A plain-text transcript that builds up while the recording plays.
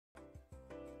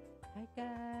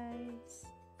guys,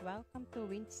 welcome to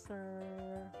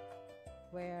Windsor,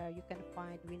 where you can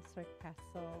find Windsor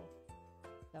Castle,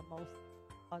 the most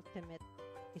ultimate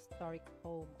historic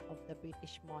home of the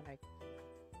British monarchy,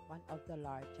 one of the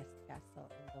largest castle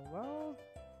in the world,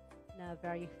 na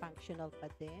very functional pa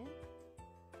din,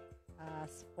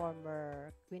 as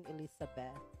former Queen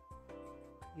Elizabeth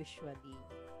usually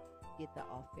did the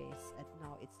office, and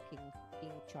now it's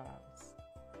King Charles.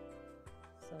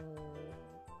 So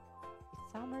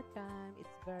it's summertime,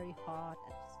 it's very hot,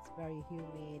 and it's very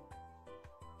humid.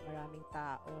 Maraming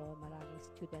tao, maraming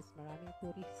students, maraming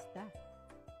turista.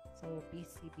 So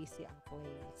busy ang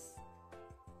place.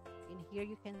 In here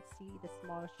you can see the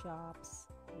small shops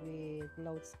with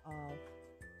loads of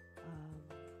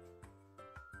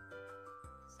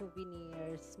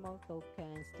souvenirs, small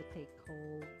tokens to take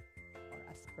home or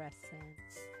as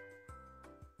presents.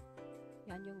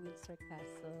 Yan yung Windsor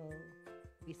Castle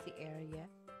busy area.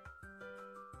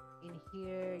 In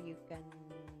here you can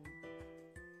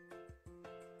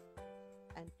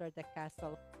enter the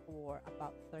castle for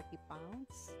about 30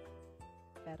 pounds.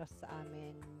 Pero sa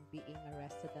amin, being a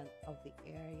resident of the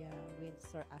area,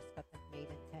 Windsor, Ascot, and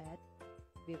Maidenhead,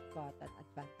 we've got an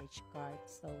advantage card.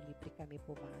 So, libre kami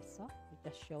pumasok. You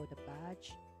just show the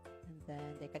badge and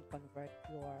then they can convert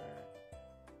your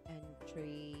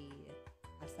entry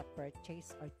as a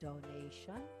purchase or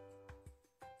donation.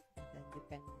 And then you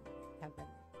can have an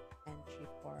entry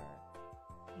for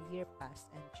a year pass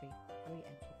entry. Free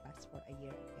entry pass for a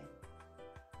year again.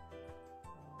 So,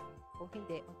 kung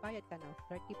hindi, magbayad ka ng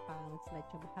 30 pounds,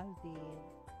 medyo mahal din.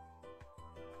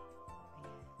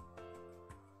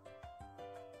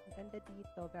 Ganda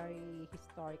dito, very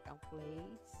historic ang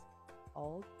place,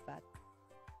 old but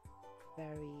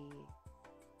very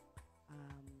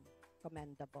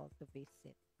commendable to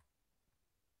visit.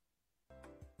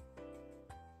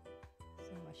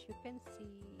 So as you can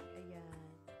see, ayan,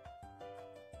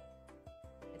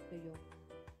 ito yung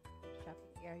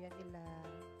shopping area nila.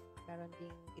 Meron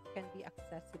ding, it can be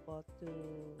accessible to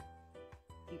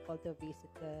people to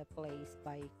visit the place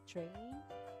by train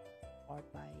or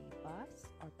by bus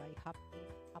or by hop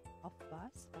off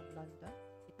bus from London.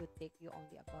 It would take you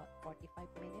only about 45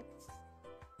 minutes.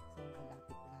 So,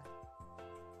 malapit lang.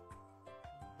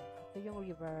 Ito yung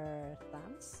River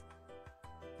Thames.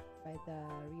 By the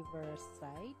river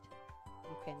side,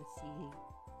 you can see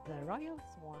the Royal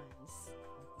Swans.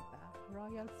 O, diba?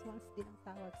 Royal Swans din ang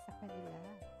tawag sa kanila.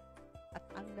 At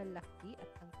ang lalaki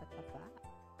at ang tataba.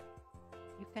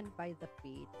 You can buy the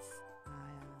feeds.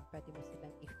 Pwede mo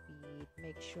silang i-feed.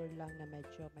 Make sure lang na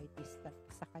medyo may distance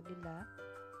sa kanila.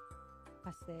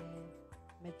 Kasi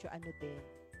medyo ano din.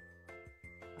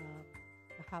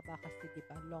 Mahaba kasi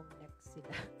diba, long neck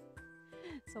sila.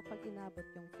 So pag inabot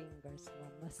yung fingers mo,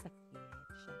 masakit.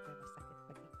 Siyempre masakit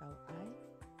pag ikaw ay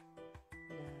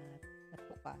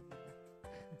natuka nila.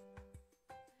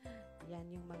 Yan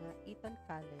yung mga Eton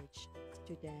College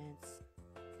students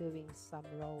doing some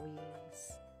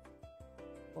rowings,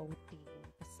 boating.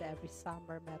 Kasi every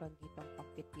summer meron ditong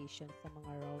competition sa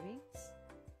mga rowings.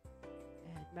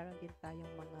 And meron din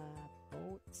tayong mga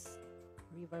boats,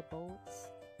 river boats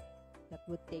that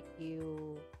would take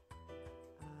you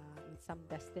in some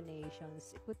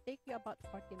destinations. It would take you about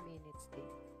 40 minutes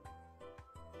din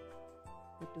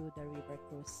to do the river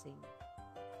cruising.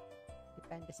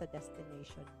 Depende sa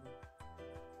destination mo.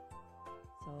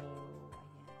 So,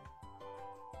 ayan.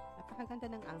 Napakaganda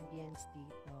ng ambience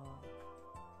dito.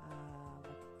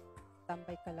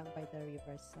 Tambay ka lang by the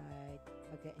riverside,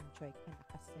 mag-enjoy ka na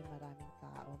kasi maraming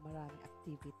tao, maraming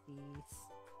activities,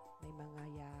 may mga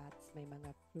yachts, may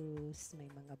mga cruise,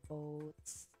 may mga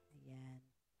boats, ayan.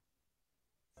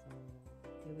 So,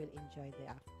 you will enjoy the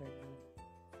afternoon.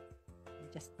 And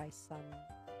just buy some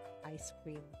ice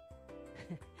cream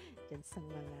dyan sa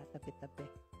mga tabi-tabi.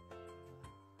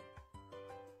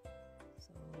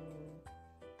 So,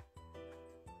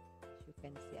 as you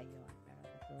can see, ayun,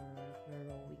 we're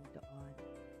rowing doon.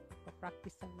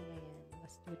 Pa-practice ang mga yan, mga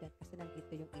student, kasi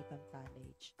nandito yung Eton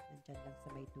College. Nandyan lang sa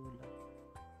may dulo.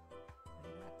 So,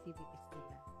 yung activities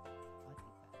nila. O,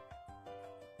 diba?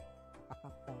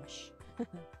 Napaka-posh.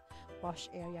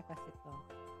 Posh area kasi to.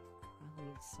 Ang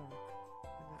Windsor.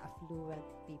 Mga affluent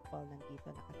people nandito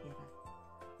nakatira.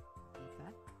 Diba?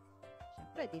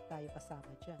 Siyempre, di tayo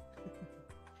kasama dyan.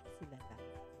 Sila lang.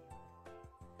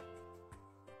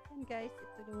 And guys,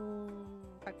 ito nung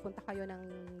pagpunta kayo ng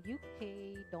UK,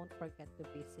 don't forget to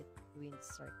visit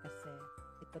Windsor kasi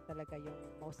ito talaga yung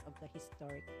most of the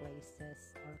historic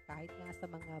places, or kahit nga sa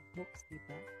mga books,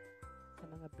 diba? Sa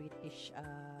mga British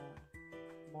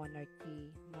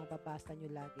monarchy, mababasa nyo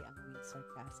lagi ang Windsor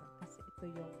Castle kasi ito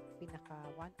ito yung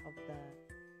one of the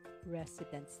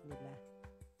residents nila.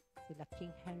 Sila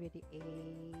King Henry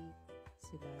VIII,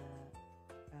 sila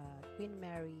Queen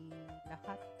Mary,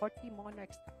 lahat, 40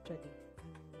 monarchs actually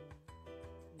ang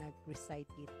nag-reside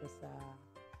dito sa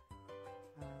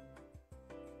um,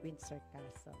 Windsor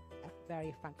Castle. At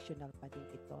very functional pa din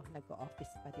ito.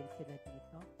 Nag-office pa din sila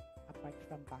dito apart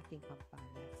from Buckingham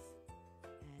Palace.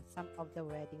 And some of the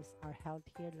weddings are held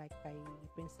here like kay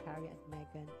Prince Harry and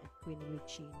Meghan and Queen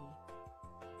Eugenie.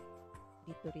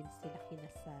 Dito rin sila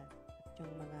kinasal. At yung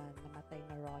mga namatay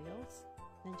na royals,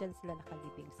 nandyan sila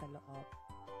nakalibing sa loob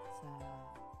sa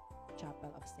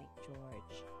Chapel of St.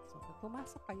 George. So, pag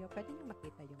pumasok kayo, pwede nyo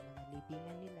makita yung mga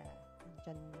libingan nila.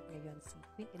 Nandyan ngayon si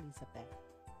Queen Elizabeth.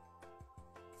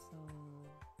 So,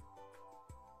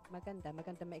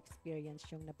 maganda ma-experience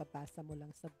yung nababasa mo lang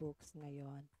sa books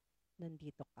ngayon.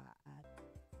 Nandito ka at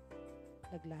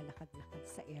naglalakad-lakad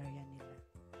sa area nila.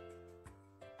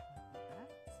 Diba?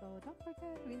 So, don't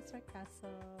forget Windsor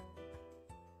Castle.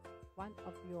 One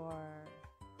of your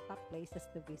top places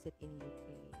to visit in UK.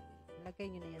 Lagay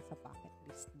nyo na yan sa bucket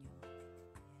list nyo.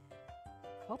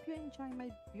 Yeah. Hope you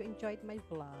enjoyed my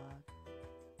vlog.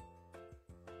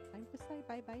 Time to say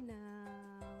bye-bye na.